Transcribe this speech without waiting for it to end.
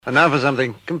And now for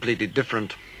something completely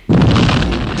different.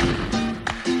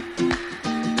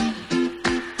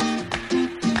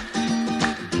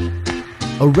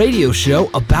 A radio show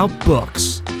about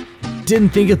books. Didn't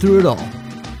think it through at all.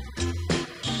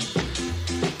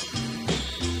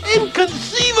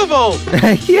 Inconceivable!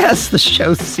 Yes, the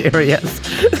show's serious.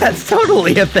 That's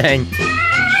totally a thing.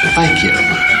 Thank you.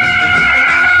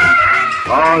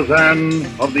 Tarzan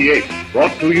of the Apes,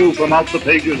 brought to you from out the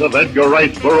pages of Edgar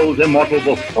Rice Burroughs' immortal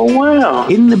book. Oh, wow.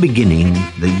 In the beginning,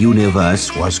 the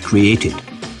universe was created.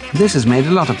 This has made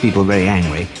a lot of people very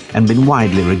angry and been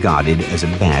widely regarded as a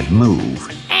bad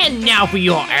move. And now for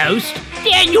your host,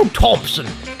 Daniel Thompson,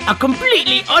 a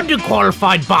completely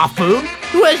underqualified buffoon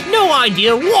who has no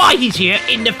idea why he's here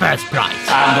in the first place.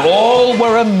 And all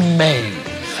were amazed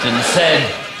and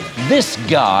said, "This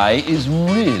guy is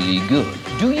really good.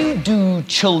 Do you do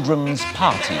children's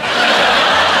parties?"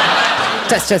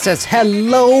 Test.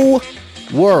 Hello,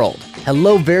 world.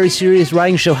 Hello, Very Serious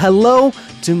Writing Show. Hello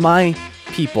to my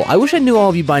people. I wish I knew all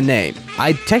of you by name.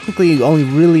 I technically only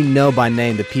really know by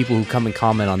name the people who come and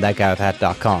comment on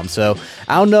thatguywithhat.com. So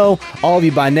I don't know all of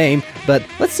you by name, but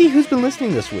let's see who's been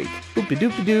listening this week.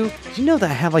 Doopy-doopy-doo. Did you know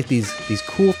that I have like these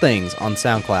cool things on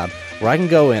SoundCloud where I can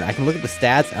go in, I can look at the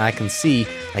stats, and I can see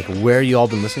like where you all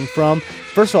been listening from?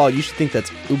 First of all, you should think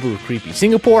that's uber creepy.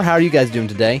 Singapore, how are you guys doing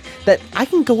today? That I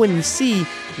can go in and see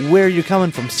where you're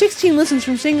coming from. 16 listens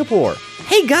from Singapore.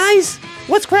 Hey guys,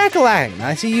 what's crack-a-lang?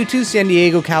 I see you too, San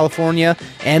Diego, California,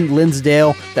 and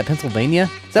Linsdale. Is that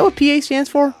Pennsylvania? Is that what PA stands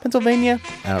for? Pennsylvania?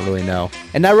 I don't really know.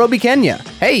 And Nairobi, Kenya.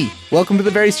 Hey, welcome to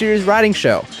the Very Serious Writing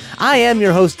Show. I am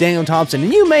your host, Daniel Thompson,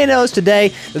 and you may notice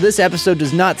today that this episode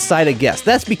does not cite a guest.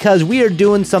 That's because we are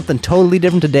doing something totally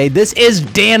different today. This is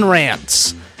Dan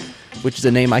Rants, which is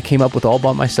a name I came up with all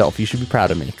by myself. You should be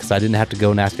proud of me, because I didn't have to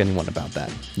go and ask anyone about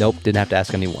that. Nope, didn't have to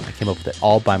ask anyone. I came up with it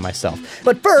all by myself.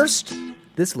 But first,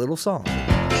 this little song.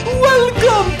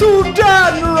 Welcome to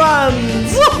Dan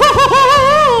Rants!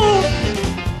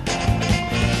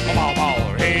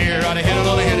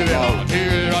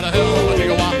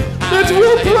 It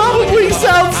will probably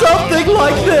sound something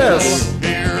like this.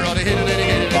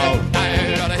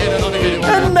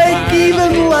 And make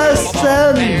even less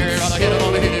sense.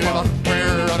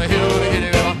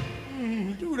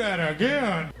 Do that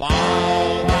again.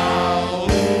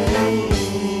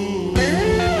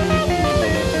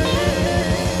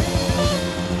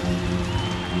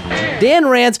 Dan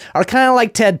Rants are kind of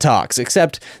like TED Talks,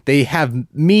 except they have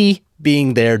me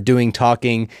being there doing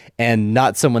talking and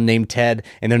not someone named Ted,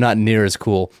 and they're not near as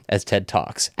cool as TED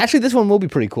Talks. Actually, this one will be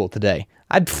pretty cool today.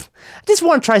 I just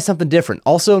want to try something different.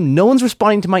 Also, no one's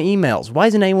responding to my emails. Why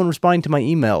isn't anyone responding to my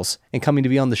emails and coming to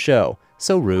be on the show?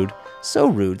 So rude. So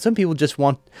rude. Some people just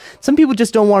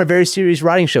don't want a Very Serious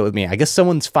Writing Show with me. I guess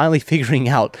someone's finally figuring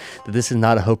out that this is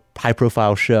not a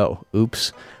high-profile show.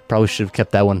 Oops. Probably should have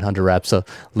kept that one under wraps a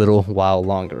little while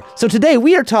longer. So today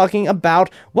we are talking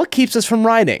about what keeps us from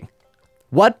writing.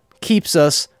 What keeps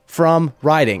us from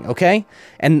writing, okay?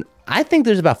 And I think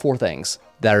there's about 4 things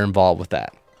that are involved with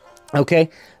that, okay?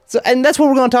 So, and that's what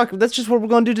we're going to talk, that's just what we're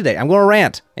going to do today. I'm going to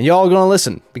rant, and y'all are going to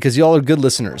listen, because y'all are good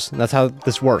listeners, and that's how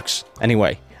this works.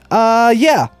 Anyway,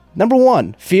 yeah, number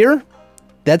 1, fear.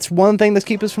 That's one thing that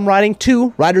keeps us from writing.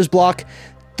 2, writer's block.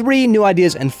 3, new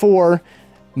ideas. And 4,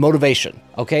 motivation,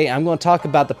 okay? I'm going to talk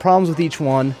about the problems with each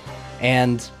one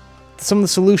and some of the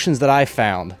solutions that I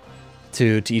found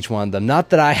to each one of them. Not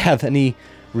that I have any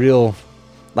real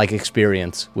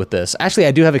experience with this. Actually,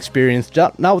 I do have experience,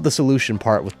 not with the solution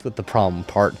part, with the problem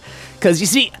part. Because you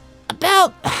see,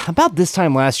 about this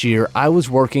time last year, I was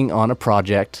working on a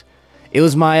project. It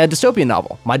was my dystopian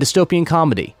novel, my dystopian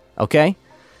comedy, okay?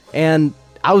 And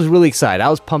I was really excited. I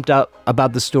was pumped up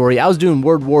about the story. I was doing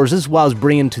word wars. This is what I was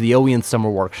bringing to the OEN Summer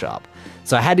Workshop.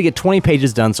 So I had to get 20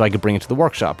 pages done so I could bring it to the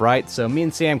workshop, right? So me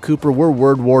and Sam Cooper, we're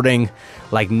word warding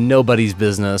like nobody's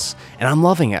business, and I'm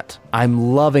loving it.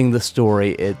 I'm loving the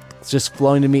story. It's just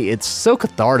flowing to me. It's so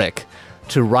cathartic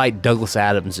to write Douglas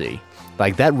Adams-y.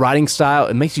 Like that writing style,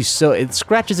 it makes you it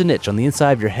scratches an itch on the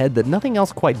inside of your head that nothing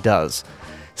else quite does.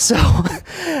 So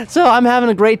I'm having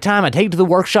a great time. I take it to the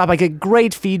workshop. I get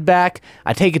great feedback.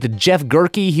 I take it to Jeff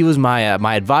Gerke. He was my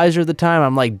advisor at the time.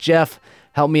 I'm like, Jeff,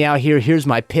 help me out here. Here's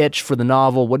my pitch for the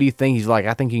novel. What do you think? He's like,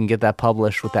 I think you can get that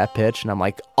published with that pitch. And I'm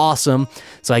like, awesome.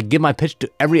 So I give my pitch to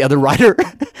every other writer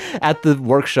at the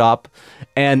workshop,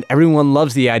 and everyone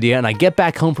loves the idea. And I get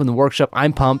back home from the workshop.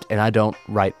 I'm pumped, and I don't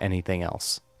write anything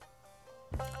else.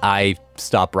 I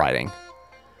stop writing.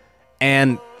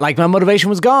 And my motivation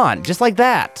was gone, just like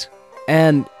that.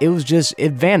 And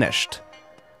it vanished.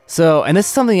 So, and it's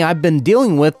something I've been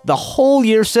dealing with the whole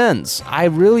year since.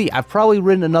 I've probably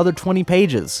written another 20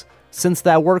 pages since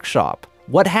that workshop.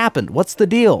 What happened? What's the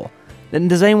deal? And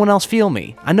does anyone else feel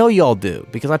me? I know y'all do,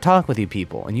 because I talk with you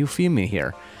people, and you feel me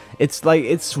here.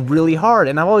 It's really hard,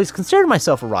 and I've always considered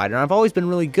myself a writer, and I've always been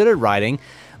really good at writing,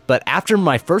 but after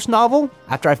I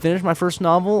finished my first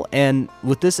novel, and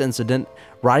with this incident,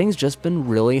 writing's just been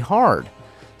really hard.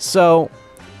 So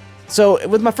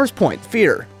with my first point,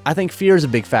 fear. I think fear is a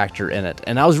big factor in it.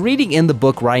 And I was reading in the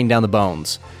book Writing Down the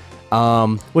Bones,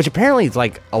 which apparently is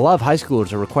like a lot of high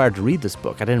schoolers are required to read this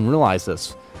book. I didn't realize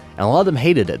this. And a lot of them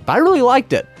hated it, but I really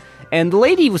liked it. And the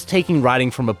lady was taking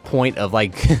writing from a point of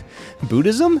like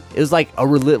Buddhism. It was like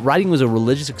writing was a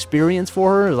religious experience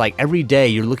for her. It was like every day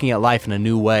you're looking at life in a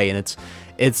new way. And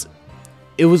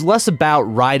it was less about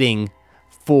writing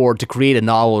to create a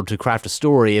novel or to craft a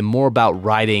story, and more about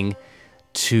writing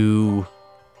to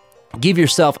give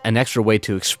yourself an extra way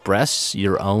to express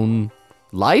your own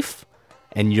life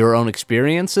and your own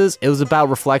experiences. It was about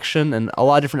reflection and a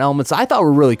lot of different elements I thought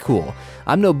were really cool.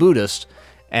 I'm no Buddhist,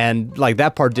 and like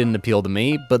that part didn't appeal to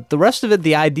me, but the rest of it,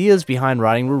 the ideas behind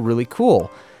writing were really cool.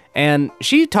 And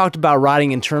she talked about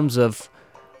writing in terms of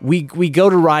we go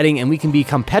to writing and we can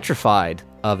become petrified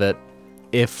of it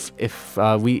if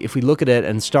we look at it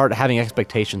and start having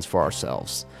expectations for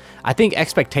ourselves. I think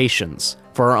expectations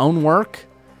for our own work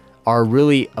are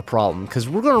really a problem, because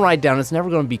we're going to write down, it's never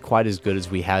going to be quite as good as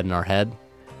we had in our head.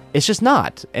 It's just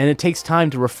not, and it takes time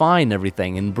to refine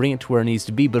everything and bring it to where it needs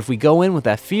to be. But if we go in with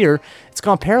that fear, it's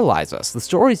going to paralyze us. The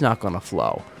story's not going to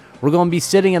flow. We're going to be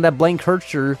sitting at that blank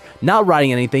cursor, not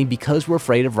writing anything because we're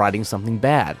afraid of writing something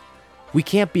bad. We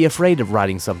can't be afraid of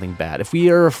writing something bad. If we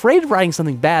are afraid of writing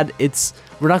something bad,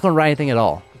 we're not going to write anything at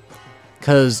all.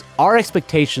 Because our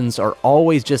expectations are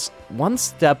always just one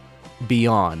step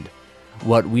beyond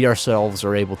what we ourselves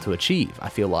are able to achieve, I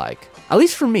feel like. At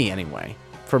least for me, anyway.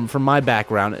 From my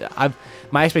background,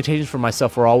 my expectations for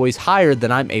myself are always higher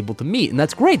than I'm able to meet, and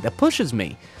that's great. That pushes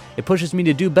me. It pushes me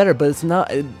to do better, but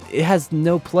it has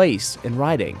no place in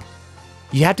writing.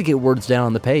 You have to get words down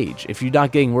on the page. If you're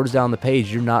not getting words down on the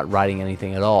page, you're not writing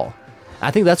anything at all. I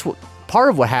think that's part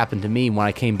of what happened to me when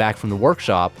I came back from the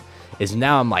workshop. Is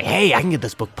now I'm like, hey, I can get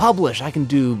this book published. I can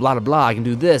do blah, blah, blah. I can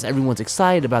do this. Everyone's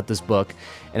excited about this book.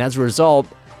 And as a result,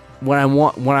 when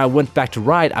I went back to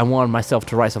write, I wanted myself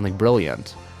to write something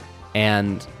brilliant.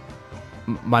 And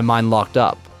my mind locked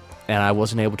up. And I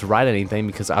wasn't able to write anything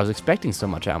because I was expecting so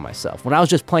much out of myself. When I was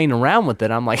just playing around with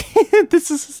it, I'm like, this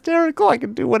is hysterical. I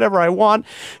can do whatever I want.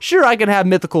 Sure, I can have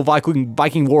mythical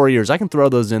Viking warriors. I can throw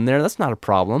those in there. That's not a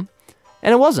problem.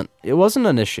 And it wasn't. It wasn't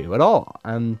an issue at all.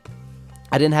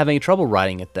 I didn't have any trouble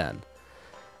writing it then.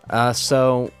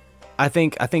 So I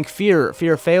think fear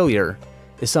of failure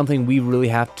is something we really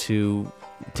have to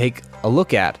take a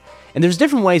look at. And there's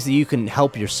different ways that you can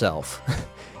help yourself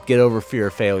get over fear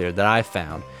of failure that I've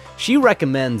found. She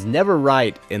recommends never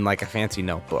write in like a fancy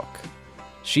notebook.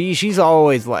 She's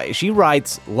always like, she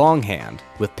writes longhand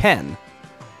with pen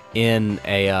in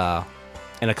a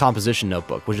composition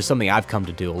notebook, which is something I've come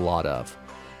to do a lot of.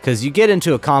 Because you get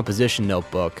into a composition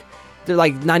notebook, they're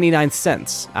like 99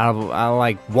 cents out of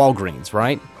like Walgreens,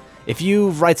 right? If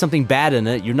you write something bad in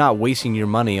it, you're not wasting your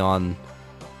money on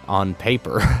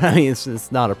paper. I mean,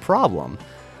 it's not a problem.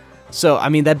 So, I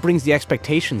mean, that brings the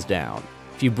expectations down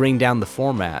if you bring down the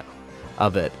format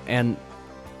of it. And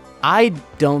I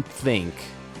don't think,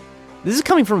 this is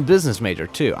coming from a business major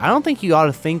too, I don't think you ought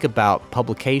to think about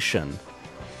publication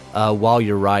while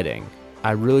you're writing.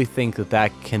 I really think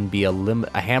that can be a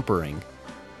hampering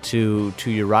to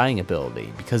your writing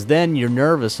ability, because then you're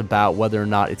nervous about whether or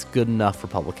not it's good enough for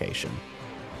publication.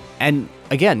 And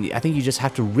again, I think you just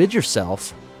have to rid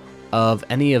yourself of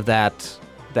any of that,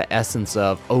 the essence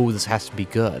of, oh, this has to be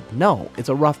good. No, it's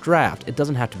a rough draft. It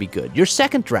doesn't have to be good. Your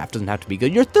second draft doesn't have to be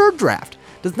good. Your third draft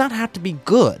does not have to be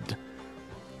good.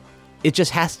 It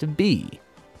just has to be.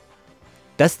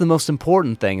 That's the most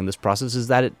important thing in this process, is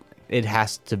that it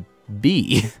has to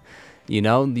be. You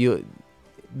know,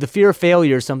 the fear of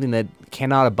failure is something that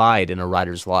cannot abide in a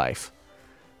writer's life.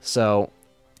 So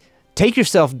take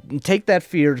that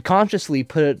fear, consciously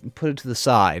put it to the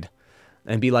side,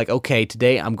 and be like, okay,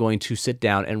 today I'm going to sit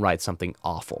down and write something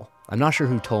awful. I'm not sure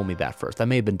who told me that first. That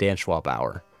may have been Dan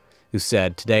Schwabauer, who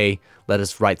said, today let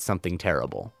us write something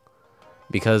terrible,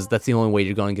 because that's the only way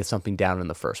you're going to get something down in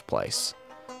the first place.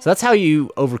 So that's how you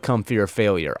overcome fear of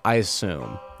failure, I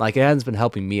assume. Like, it hasn't been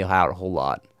helping me out a whole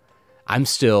lot. I'm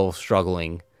still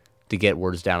struggling to get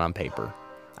words down on paper.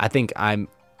 I think I'm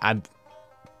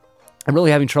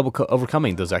really having trouble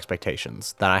overcoming those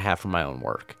expectations that I have for my own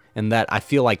work, and that I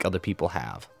feel like other people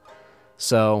have.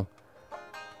 So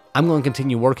I'm going to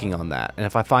continue working on that. And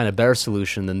if I find a better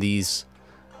solution than these,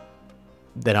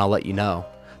 then I'll let you know.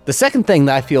 The second thing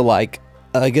that I feel like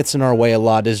gets in our way a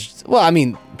lot is, well, I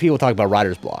mean, people talk about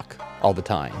writer's block all the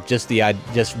time. Just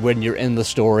when you're in the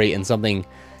story and something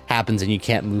happens and you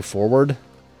can't move forward.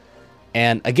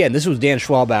 And again, this was Dan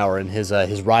Schwabauer in his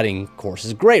writing course.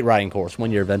 It's a great writing course,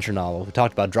 one-year adventure novel. We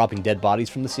talked about dropping dead bodies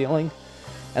from the ceiling.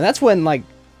 And that's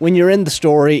when you're in the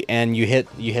story and you hit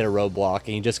a roadblock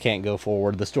and you just can't go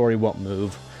forward, the story won't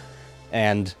move.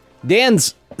 And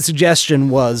Dan's suggestion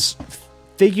was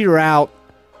figure out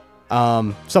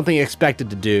something unexpected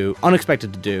to do,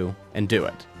 and do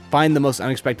it. Find the most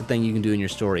unexpected thing you can do in your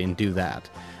story and do that.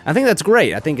 I think that's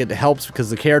great. I think it helps because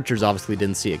the characters obviously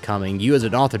didn't see it coming. You as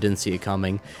an author didn't see it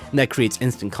coming, and that creates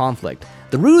instant conflict.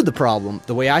 The root of the problem,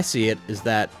 the way I see it, is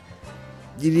that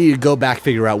you need to go back,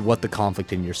 figure out what the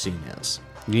conflict in your scene is.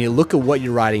 You need to look at what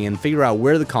you're writing and figure out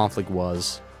where the conflict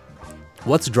was,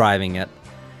 what's driving it,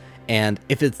 and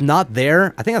if it's not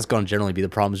there, I think that's going to generally be the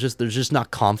problem. It's just there's just not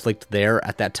conflict there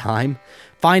at that time.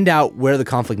 Find out where the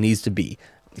conflict needs to be.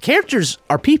 The characters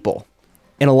are people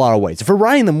in a lot of ways. If we're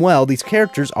writing them well, these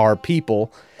characters are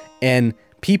people, and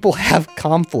people have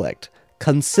conflict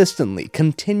consistently,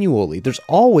 continually. There's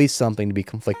always something to be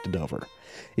conflicted over.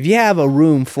 If you have a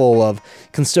room full of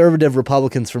conservative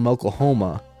Republicans from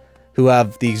Oklahoma who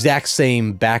have the exact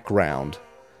same background,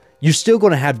 you're still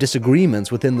going to have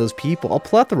disagreements within those people, a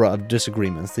plethora of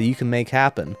disagreements that you can make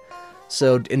happen.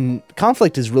 So,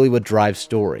 conflict is really what drives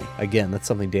story. Again, that's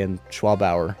something Dan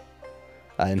Schwabauer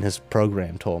in his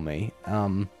program told me.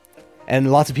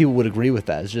 And lots of people would agree with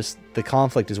that. It's just the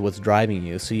conflict is what's driving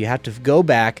you. So you have to go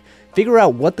back, figure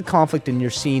out what the conflict in your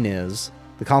scene is,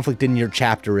 the conflict in your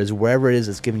chapter is, wherever it is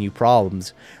that's giving you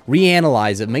problems,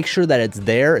 reanalyze it, make sure that it's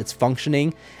there, it's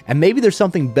functioning, and maybe there's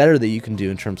something better that you can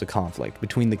do in terms of conflict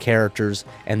between the characters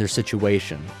and their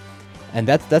situation. And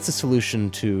that's a solution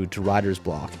to writer's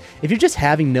block. If you're just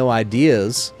having no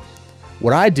ideas,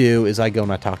 what I do is I go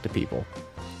and I talk to people.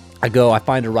 I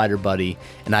find a writer buddy,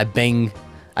 and I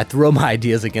throw my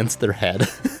ideas against their head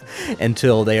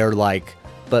until they are like,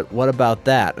 but what about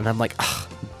that? And I'm like,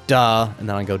 duh, and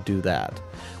then I go do that.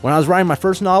 When I was writing my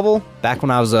first novel, back when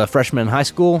I was a freshman in high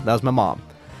school, that was my mom.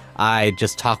 I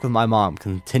just talked with my mom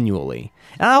continually.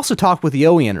 And I also talked with the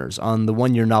OENers on the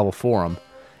one-year novel forum,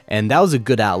 and that was a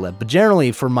good outlet. But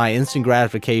generally, for my instant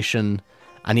gratification,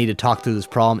 I need to talk through this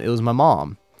problem, it was my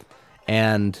mom.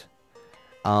 And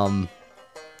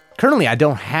currently I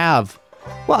don't have,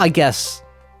 well, I guess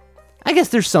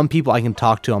there's some people I can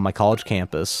talk to on my college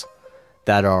campus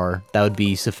that would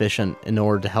be sufficient in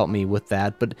order to help me with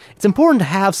that. But it's important to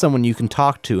have someone you can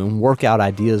talk to and work out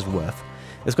ideas with.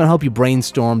 It's going to help you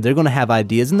brainstorm. They're going to have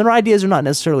ideas, and their ideas are not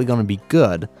necessarily going to be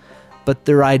good, but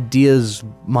their ideas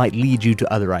might lead you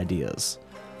to other ideas.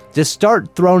 Just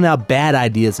start throwing out bad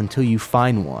ideas until you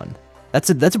find one.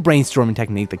 That's a brainstorming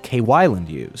technique that Katie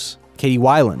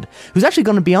Weiland, who's actually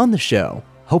going to be on the show,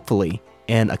 hopefully,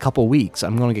 in a couple weeks.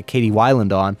 I'm going to get Katie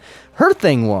Weiland on. Her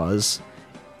thing was,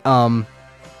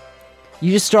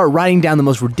 you just start writing down the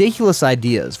most ridiculous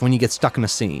ideas when you get stuck in a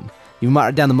scene. You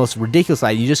write down the most ridiculous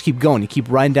ideas. You just keep going. You keep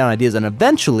writing down ideas, and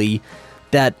eventually,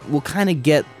 that will kind of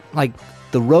get like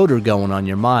the rotor going on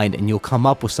your mind, and you'll come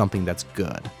up with something that's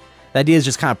good. The idea is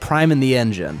just kind of priming the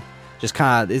engine. Just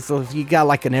kind of, you got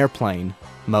like an airplane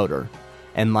motor,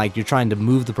 and like you're trying to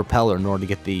move the propeller in order to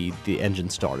get the engine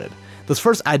started. Those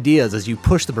first ideas, as you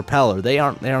push the propeller, they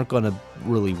aren't going to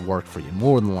really work for you,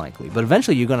 more than likely. But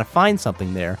eventually, you're going to find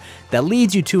something there that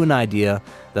leads you to an idea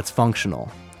that's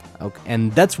functional. Okay?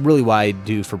 And that's really what I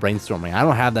do for brainstorming. I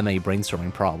don't have that many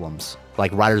brainstorming problems,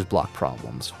 like writer's block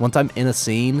problems. Once I'm in a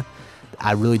scene,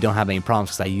 I really don't have any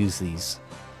problems because I use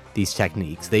these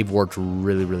techniques. They've worked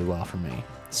really, really well for me.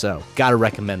 So, gotta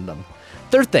recommend them.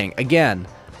 Third thing, again,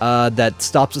 that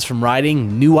stops us from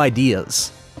writing new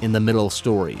ideas in the middle of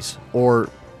stories, or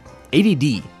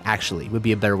ADD, actually, would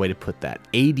be a better way to put that.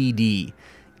 ADD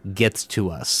gets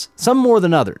to us, some more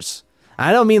than others.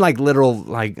 I don't mean like literal,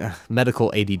 like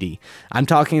medical ADD. I'm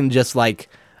talking just like,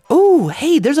 oh,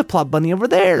 hey, there's a plot bunny over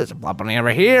there. There's a plot bunny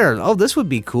over here. Oh, this would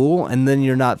be cool. And then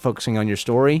you're not focusing on your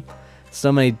story.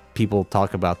 So many people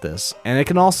talk about this. And it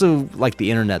can also, like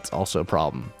the internet's also a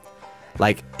problem.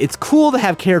 Like, it's cool to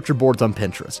have character boards on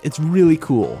Pinterest. It's really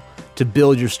cool to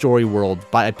build your story world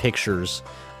by pictures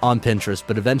on Pinterest.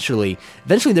 But eventually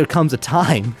there comes a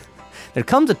time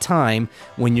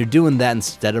when you're doing that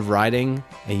instead of writing,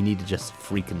 and you need to just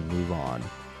freaking move on.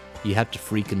 You have to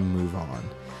freaking move on.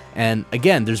 And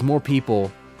again, there's more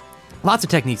people, lots of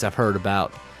techniques I've heard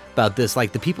about this,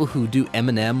 like the people who do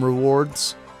M&M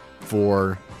rewards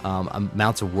for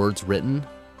amounts of words written.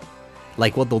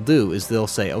 Like what they'll do is they'll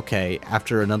say, okay,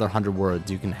 after another 100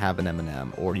 words, you can have an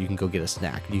M&M, or you can go get a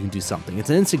snack, or you can do something. It's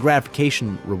an instant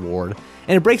gratification reward,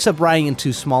 and it breaks up writing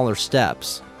into smaller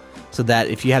steps, so that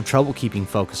if you have trouble keeping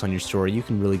focus on your story, you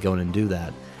can really go in and do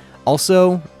that.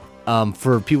 Also,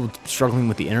 for people struggling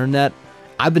with the internet,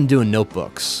 I've been doing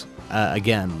notebooks.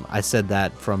 Again, I said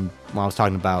that from when I was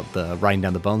talking about the writing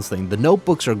down the bones thing. The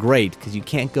notebooks are great because you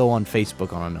can't go on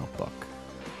Facebook on a notebook.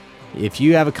 If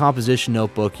you have a composition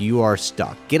notebook, you are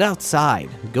stuck. Get outside.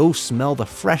 Go smell the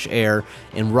fresh air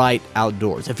and write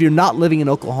outdoors. If you're not living in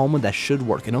Oklahoma, that should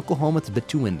work. In Oklahoma, it's a bit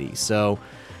too windy, so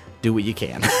do what you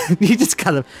can. You just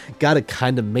gotta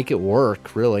kind of make it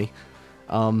work, really.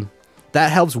 That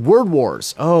helps. Word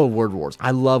Wars. Oh, Word Wars.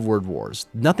 I love Word Wars.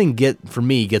 Nothing for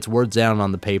me gets words down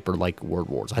on the paper like Word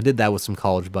Wars. I did that with some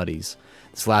college buddies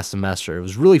this last semester. It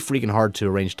was really freaking hard to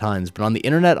arrange times, but on the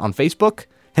internet, on Facebook,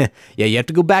 yeah, you have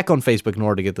to go back on Facebook in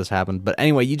order to get this happen. But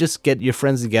anyway, you just get your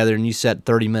friends together and you set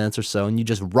 30 minutes or so and you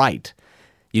just write.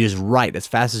 You just write as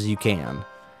fast as you can.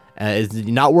 You're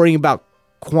not worrying about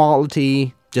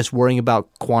quality, just worrying about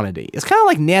quantity. It's kind of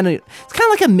like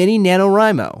a mini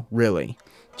NaNoWriMo, really.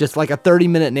 Just like a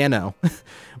 30-minute nano,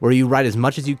 where you write as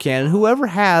much as you can, and whoever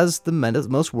has the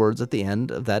most words at the end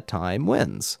of that time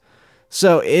wins.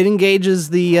 So it engages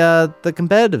the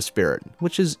competitive spirit,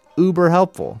 which is uber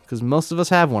helpful, because most of us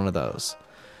have one of those.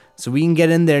 So we can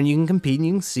get in there and you can compete and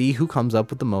you can see who comes up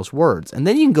with the most words. And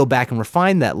then you can go back and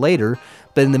refine that later,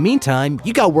 but in the meantime,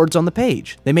 you got words on the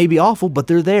page. They may be awful, but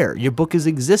they're there. Your book is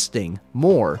existing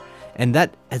more, and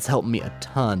that has helped me a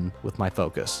ton with my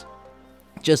focus.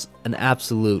 Just an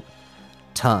absolute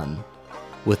ton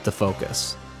with the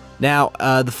focus. Now,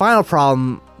 the final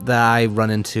problem that I run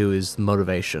into is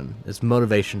motivation. It's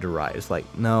motivation to write. It's like,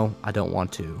 no, I don't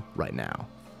want to right now.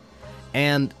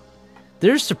 And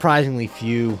there's surprisingly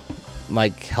few,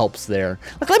 helps there.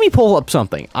 Let me pull up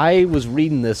something. I was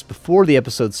reading this before the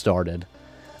episode started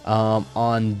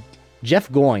on Jeff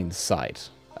Goins' site,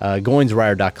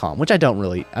 goinswriter.com, which I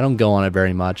don't go on it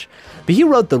very much. But he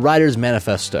wrote the Writer's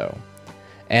Manifesto.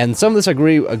 And some of this I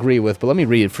agree with, but let me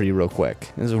read it for you real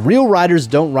quick. Real writers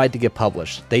don't write to get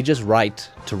published. They just write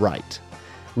to write.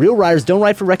 Real writers don't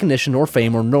write for recognition or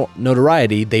fame or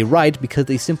notoriety. They write because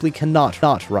they simply cannot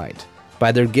not write.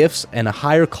 By their gifts and a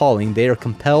higher calling, they are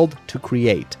compelled to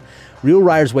create. Real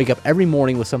writers wake up every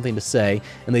morning with something to say,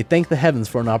 and they thank the heavens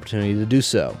for an opportunity to do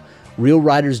so. Real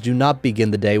writers do not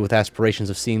begin the day with aspirations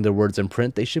of seeing their words in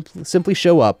print. They simply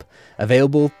show up,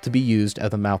 available to be used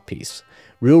as a mouthpiece.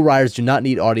 Real writers do not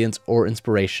need audience or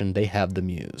inspiration. They have the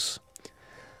muse.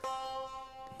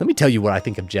 Let me tell you what I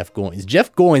think of Jeff Goins.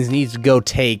 Jeff Goins needs to go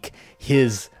take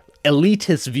his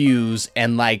elitist views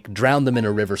and drown them in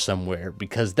a river somewhere,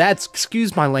 because that's,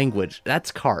 excuse my language,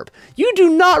 that's carp. You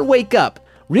do not wake up.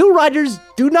 Real writers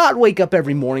do not wake up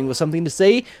every morning with something to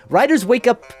say. Writers wake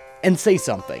up and say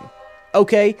something.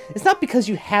 Okay? It's not because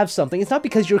you have something. It's not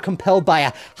because you're compelled by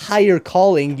a higher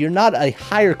calling. You're not a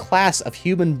higher class of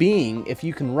human being if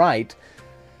you can write.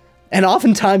 And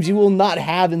oftentimes you will not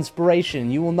have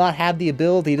inspiration. You will not have the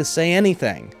ability to say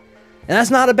anything. And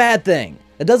that's not a bad thing.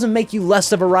 It doesn't make you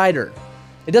less of a writer.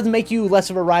 It doesn't make you less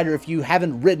of a writer if you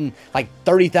haven't written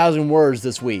 30,000 words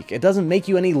this week. It doesn't make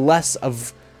you any less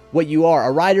of what you are.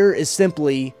 A writer is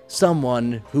simply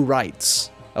someone who writes.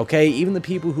 Okay, even the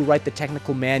people who write the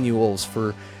technical manuals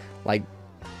for, I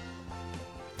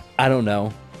don't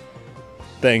know,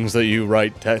 things that you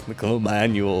write technical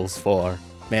manuals for.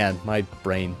 Man, my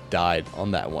brain died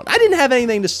on that one. I didn't have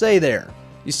anything to say there,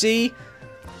 you see?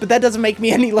 But that doesn't make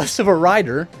me any less of a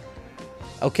writer.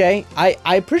 Okay,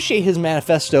 I appreciate his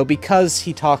manifesto because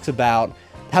he talks about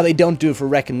how they don't do it for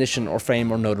recognition or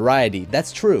fame or notoriety.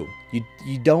 That's true.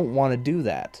 You don't want to do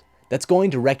that. That's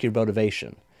going to wreck your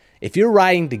motivation. If you're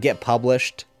writing to get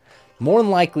published, more than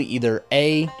likely either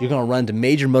A, you're going to run into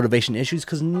major motivation issues,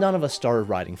 because none of us started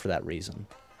writing for that reason.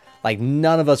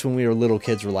 None of us when we were little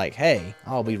kids were like, hey,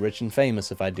 I'll be rich and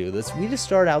famous if I do this. We just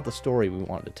started out the story we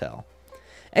wanted to tell.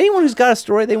 Anyone who's got a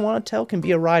story they want to tell can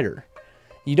be a writer.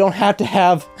 You don't have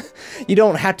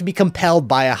to be compelled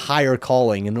by a higher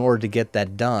calling in order to get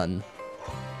that done.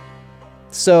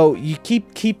 So you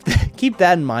keep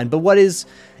that in mind. But what is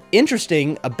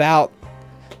interesting about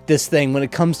this thing when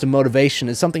it comes to motivation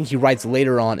is something he writes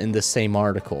later on in this same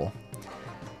article.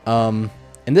 And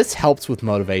this helps with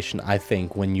motivation, I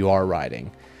think, when you are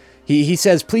writing. He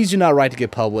says, please do not write to get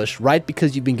published. Write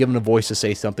because you've been given a voice to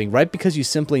say something. Write because you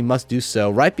simply must do so.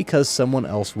 Write because someone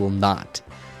else will not.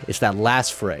 It's that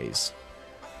last phrase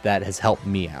that has helped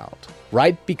me out.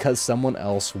 Write because someone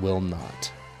else will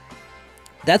not.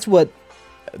 That's what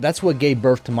gave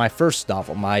birth to my first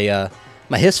novel, my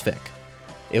hisfic.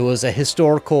 It was a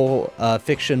historical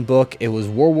fiction book. It was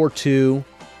World War II.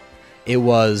 It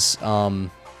was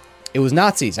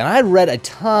Nazis, and I had read a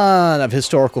ton of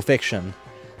historical fiction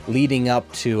leading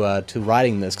up to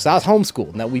writing this because I was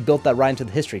homeschooled. Now we built that right into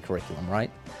the history curriculum,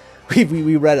 right?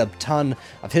 We read a ton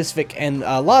of hisfic and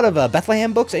a lot of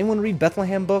Bethlehem books. Anyone read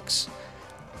Bethlehem books?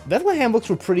 Bethlehem books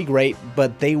were pretty great,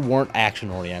 but they weren't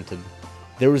action-oriented.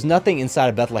 There was nothing inside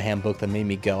a Bethlehem book that made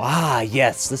me go,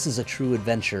 yes, this is a true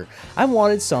adventure. I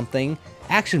wanted something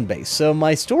action-based. So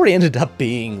my story ended up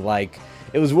being like,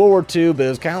 it was World War II, but it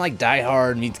was kind of like Die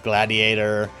Hard meets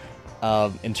Gladiator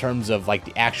in terms of like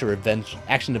the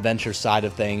action-adventure side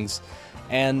of things.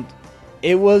 And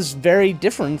it was very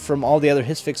different from all the other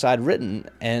hisfics I'd written.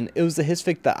 And it was the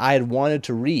hisfic that I had wanted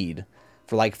to read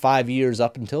for like 5 years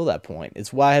up until that point.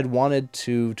 It's why I had wanted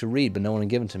to read, but no one had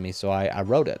given it to me, so I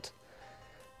wrote it.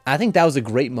 I think that was a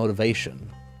great motivation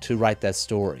to write that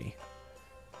story.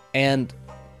 And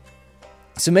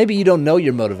so maybe you don't know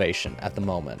your motivation at the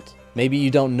moment. Maybe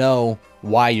you don't know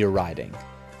why you're writing.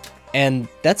 And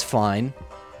that's fine.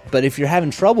 But if you're having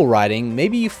trouble writing,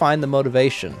 maybe you find the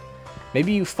motivation.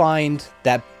 Maybe you find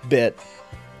that bit.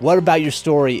 What about your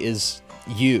story is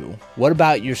you? What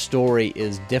about your story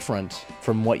is different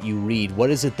from what you read?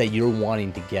 What is it that you're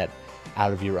wanting to get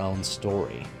out of your own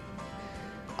story?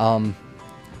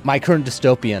 My current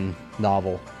dystopian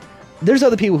novel. There's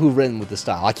other people who've written with this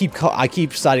style. I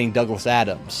keep citing Douglas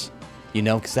Adams,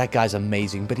 because that guy's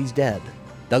amazing, but he's dead.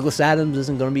 Douglas Adams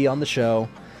isn't going to be on the show.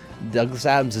 Douglas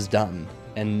Adams is done,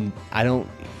 and I don't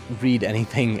read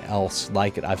anything else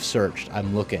like it. I've searched,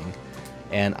 I'm looking,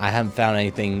 and I haven't found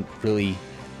anything really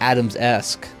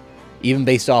Adams-esque, even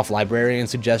based off librarian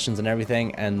suggestions and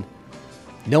everything, and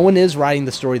no one is writing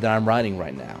the story that I'm writing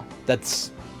right now. That's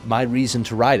my reason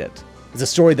to write it. It's a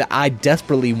story that I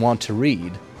desperately want to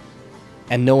read,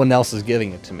 and no one else is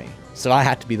giving it to me. So I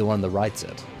have to be the one that writes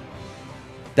it.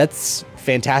 That's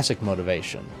fantastic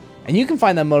motivation. And you can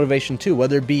find that motivation too,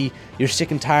 whether it be you're sick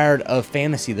and tired of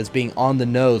fantasy that's being on the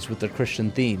nose with the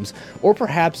Christian themes, or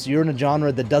perhaps you're in a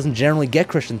genre that doesn't generally get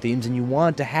Christian themes and you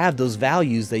want to have those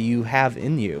values that you have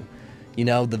in you.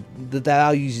 The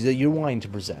values that you're wanting to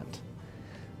present.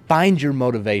 Find your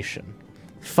motivation.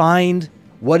 Find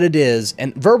what it is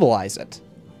and verbalize it.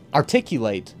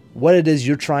 Articulate what it is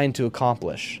you're trying to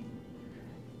accomplish.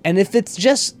 And if it's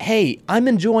just, hey, I'm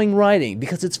enjoying writing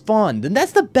because it's fun, then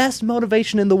that's the best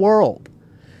motivation in the world.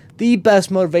 The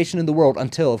best motivation in the world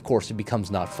until, of course, it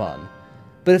becomes not fun.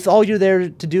 But if all you're there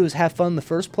to do is have fun in the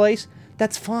first place,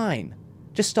 that's fine.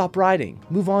 Just stop writing.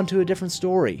 Move on to a different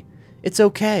story. It's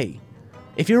okay.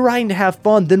 If you're writing to have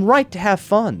fun, then write to have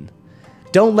fun.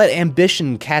 Don't let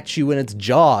ambition catch you in its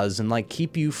jaws and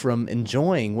keep you from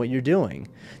enjoying what you're doing.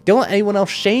 Don't let anyone else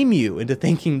shame you into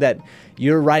thinking that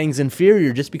your writing's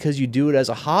inferior just because you do it as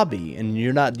a hobby and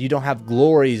you don't have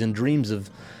glories and dreams of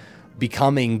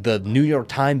becoming the New York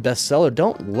Times bestseller.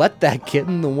 Don't let that get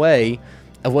in the way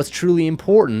of what's truly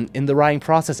important in the writing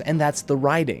process, and that's the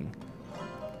writing.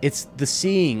 It's the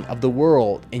seeing of the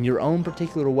world in your own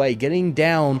particular way, getting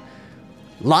down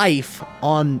life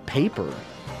on paper.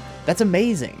 That's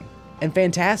amazing and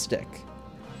fantastic.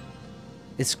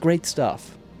 It's great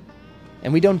stuff.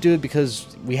 And we don't do it because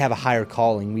we have a higher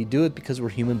calling. We do it because we're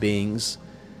human beings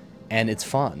and it's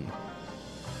fun.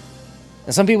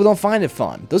 And some people don't find it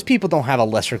fun. Those people don't have a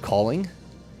lesser calling.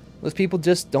 Those people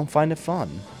just don't find it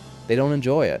fun. They don't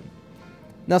enjoy it.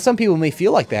 Now, some people may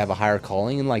feel like they have a higher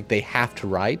calling and they have to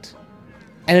write.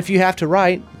 And if you have to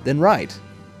write, then write.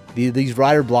 These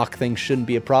writer block things shouldn't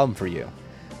be a problem for you.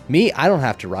 Me, I don't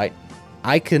have to write.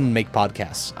 I can make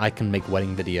podcasts. I can make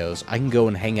wedding videos. I can go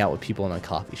and hang out with people in a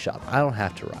coffee shop. I don't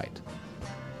have to write.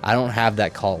 I don't have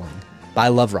that calling. But I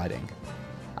love writing.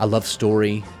 I love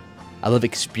story. I love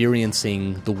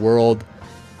experiencing the world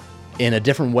in a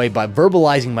different way by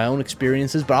verbalizing my own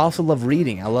experiences, but I also love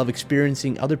reading. I love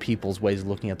experiencing other people's ways of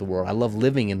looking at the world. I love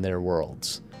living in their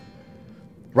worlds.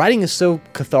 Writing is so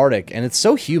cathartic and it's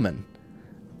so human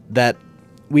that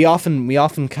we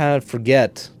often kind of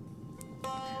forget.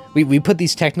 We put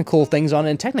these technical things on it,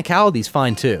 and technicality's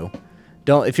fine too.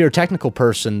 If you're a technical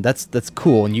person, that's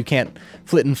cool, and you can't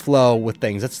flit and flow with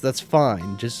things. That's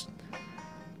fine. Just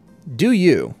do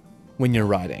you when you're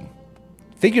writing.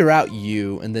 Figure out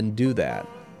you and then do that.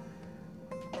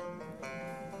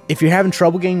 If you're having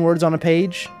trouble getting words on a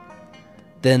page,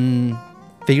 then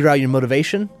figure out your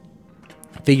motivation.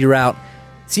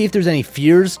 See if there's any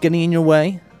fears getting in your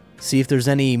way. See if there's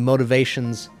any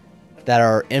motivations that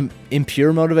are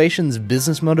impure motivations,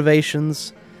 business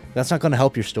motivations. That's not going to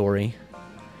help your story.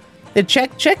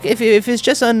 Check if it's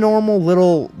just a normal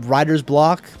little writer's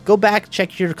block. Go back,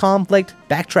 check your conflict,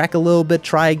 backtrack a little bit,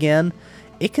 try again.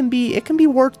 It can be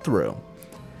worked through.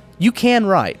 You can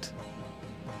write.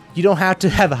 You don't have to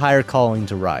have a higher calling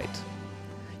to write.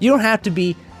 You don't have to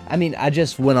be. I mean, I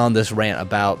just went on this rant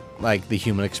about like the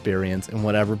human experience and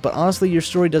whatever, but honestly, your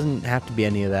story doesn't have to be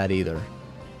any of that either.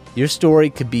 Your story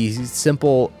could be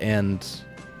simple and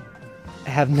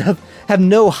have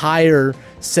no higher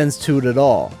sense to it at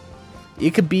all.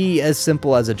 It could be as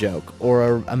simple as a joke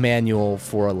or a manual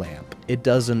for a lamp. It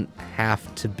doesn't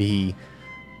have to be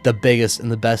the biggest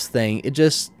and the best thing. It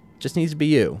just needs to be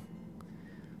you.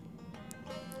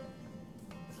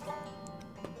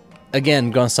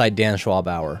 Again, going to cite Dan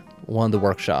Schwabauer, one of the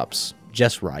workshops.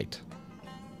 Just write.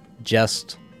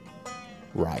 Just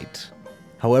write.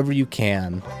 However you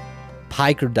can,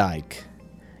 pike or dike,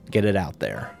 get it out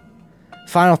there.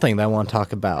 Final thing that I want to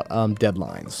talk about,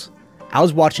 deadlines. I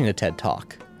was watching a TED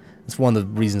Talk. It's one of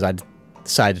the reasons I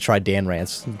decided to try Dan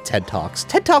Rant's TED Talks.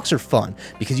 TED Talks are fun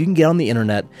because you can get on the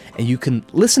internet and you can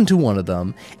listen to one of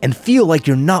them and feel like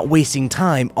you're not wasting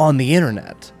time on the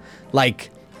internet. Like,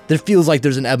 there feels like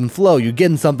there's an ebb and flow. You're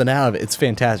getting something out of it. It's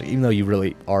fantastic, even though you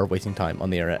really are wasting time on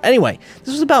the internet. Anyway,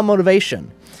 this was about motivation.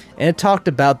 And it talked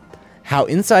about how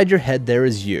inside your head there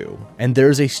is you, and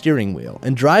there's a steering wheel.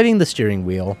 And driving the steering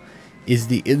wheel is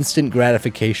the instant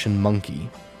gratification monkey.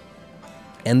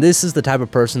 And this is the type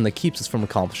of person that keeps us from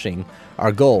accomplishing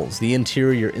our goals. The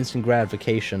interior instant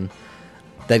gratification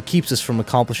that keeps us from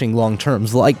accomplishing long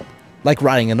terms, like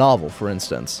writing a novel, for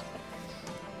instance.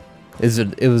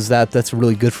 That's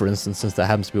really good, for instance, since that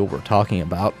happens to be what we're talking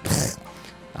about.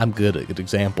 I'm good at good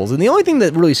examples. And the only thing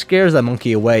that really scares that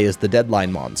monkey away is the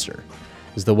deadline monster,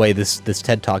 is the way this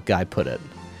TED Talk guy put it.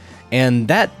 And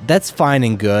that's fine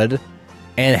and good.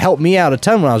 And it helped me out a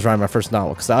ton when I was writing my first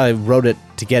novel, because I wrote it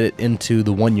to get it into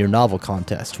the one-year novel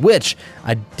contest, which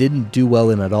I didn't do well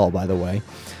in at all, by the way.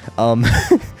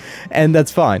 And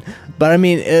that's fine. But I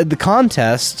mean, the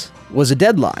contest was a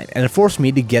deadline, and it forced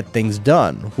me to get things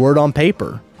done. Word on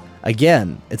paper.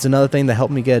 Again, it's another thing that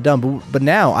helped me get it done. But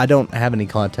now I don't have any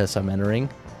contests I'm entering.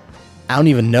 I don't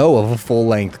even know of a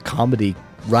full-length comedy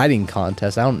writing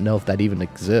contest. I don't know if that even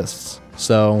exists.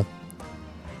 So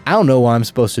I don't know what I'm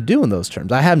supposed to do in those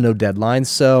terms. I have no deadlines,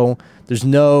 so there's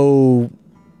no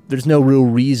real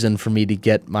reason for me to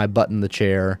get my butt in the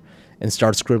chair and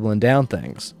start scribbling down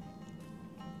things.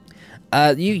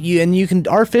 You can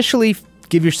artificially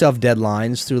give yourself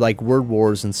deadlines through like word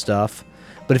wars and stuff.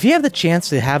 But if you have the chance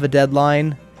to have a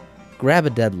deadline, grab a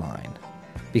deadline,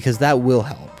 because that will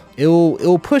help.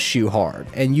 It'll push you hard,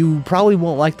 and you probably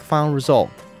won't like the final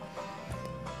result.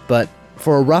 But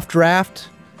for a rough draft,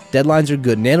 deadlines are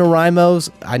good. NaNoWriMo's,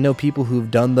 I know people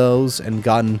who've done those and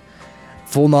gotten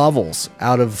full novels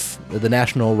out of the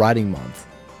National Writing Month.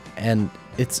 And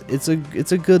it's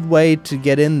a good way to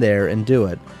get in there and do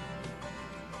it.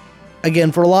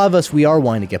 Again, for a lot of us, we are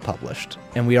wanting to get published,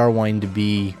 and we are wanting to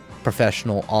be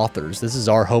professional authors. This is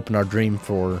our hope and our dream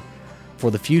for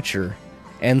the future.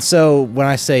 And so when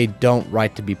I say don't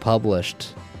write to be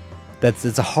published,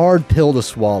 it's a hard pill to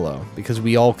swallow, because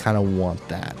we all kind of want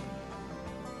that.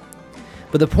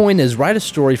 But the point is, write a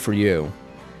story for you,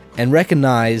 and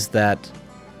recognize that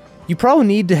you probably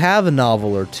need to have a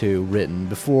novel or two written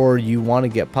before you want to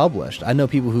get published. I know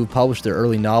people who published their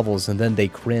early novels and then they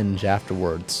cringe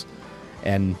afterwards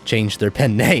and change their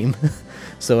pen name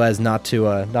so as not to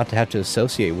have to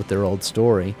associate with their old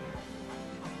story.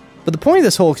 But the point of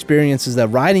this whole experience is that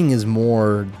writing is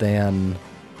more than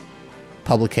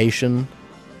publication.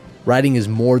 Writing is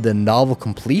more than novel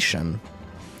completion.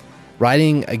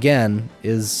 Writing, again,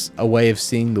 is a way of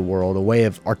seeing the world, a way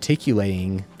of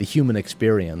articulating the human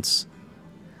experience.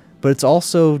 But it's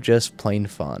also just plain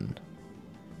fun.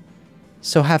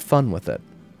 So have fun with it.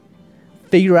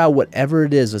 Figure out whatever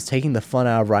it is that's taking the fun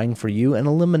out of writing for you and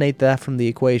eliminate that from the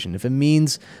equation. If it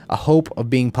means a hope of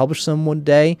being published some one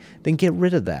day, then get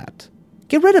rid of that.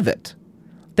 Get rid of it.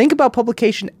 Think about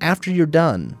publication after you're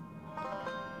done.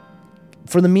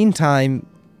 For the meantime,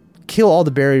 kill all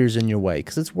the barriers in your way,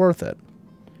 because it's worth it.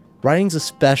 Writing's a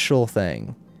special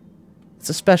thing. It's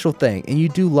a special thing, and you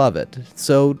do love it.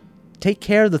 So take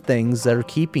care of the things that are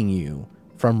keeping you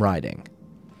from writing.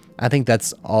 I think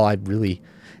that's all I really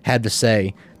had to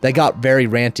say. That got very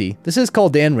ranty. This is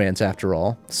called Dan Rants after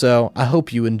all, so I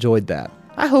hope you enjoyed that.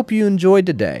 I hope you enjoyed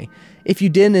today. If you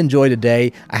didn't enjoy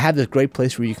today, I have this great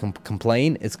place where you can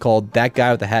complain. It's called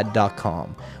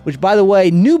thatguywithahat.com, which, by the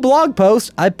way, new blog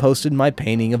post, I posted my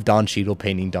painting of Don Cheadle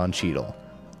painting Don Cheadle.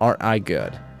 Aren't I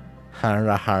good?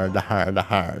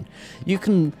 Hard. You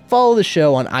can follow the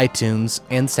show on iTunes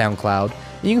and SoundCloud.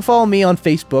 You can follow me on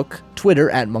Facebook, Twitter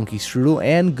at MonkeyStrudel,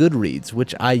 and Goodreads,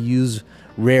 which I use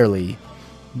rarely.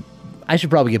 I should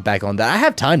probably get back on that. I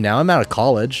have time now. I'm out of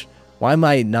college. Why am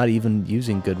I not even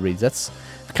using Goodreads? That's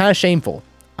kind of shameful.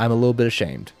 I'm a little bit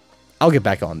ashamed. I'll get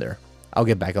back on there.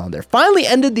 Finally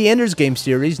ended the Ender's Game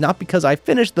series, not because I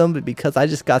finished them, but because I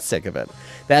just got sick of it.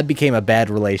 That became a bad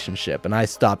relationship, and I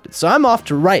stopped it. So I'm off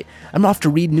to write. I'm off to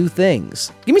read new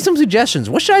things. Give me some suggestions.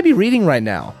 What should I be reading right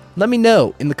now? Let me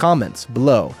know in the comments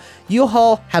below. You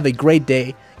all have a great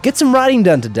day. Get some writing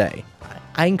done today.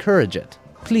 I encourage it.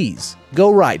 Please,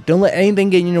 go write. Don't let anything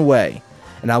get in your way.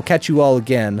 And I'll catch you all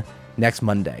again next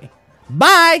Monday.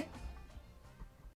 Bye!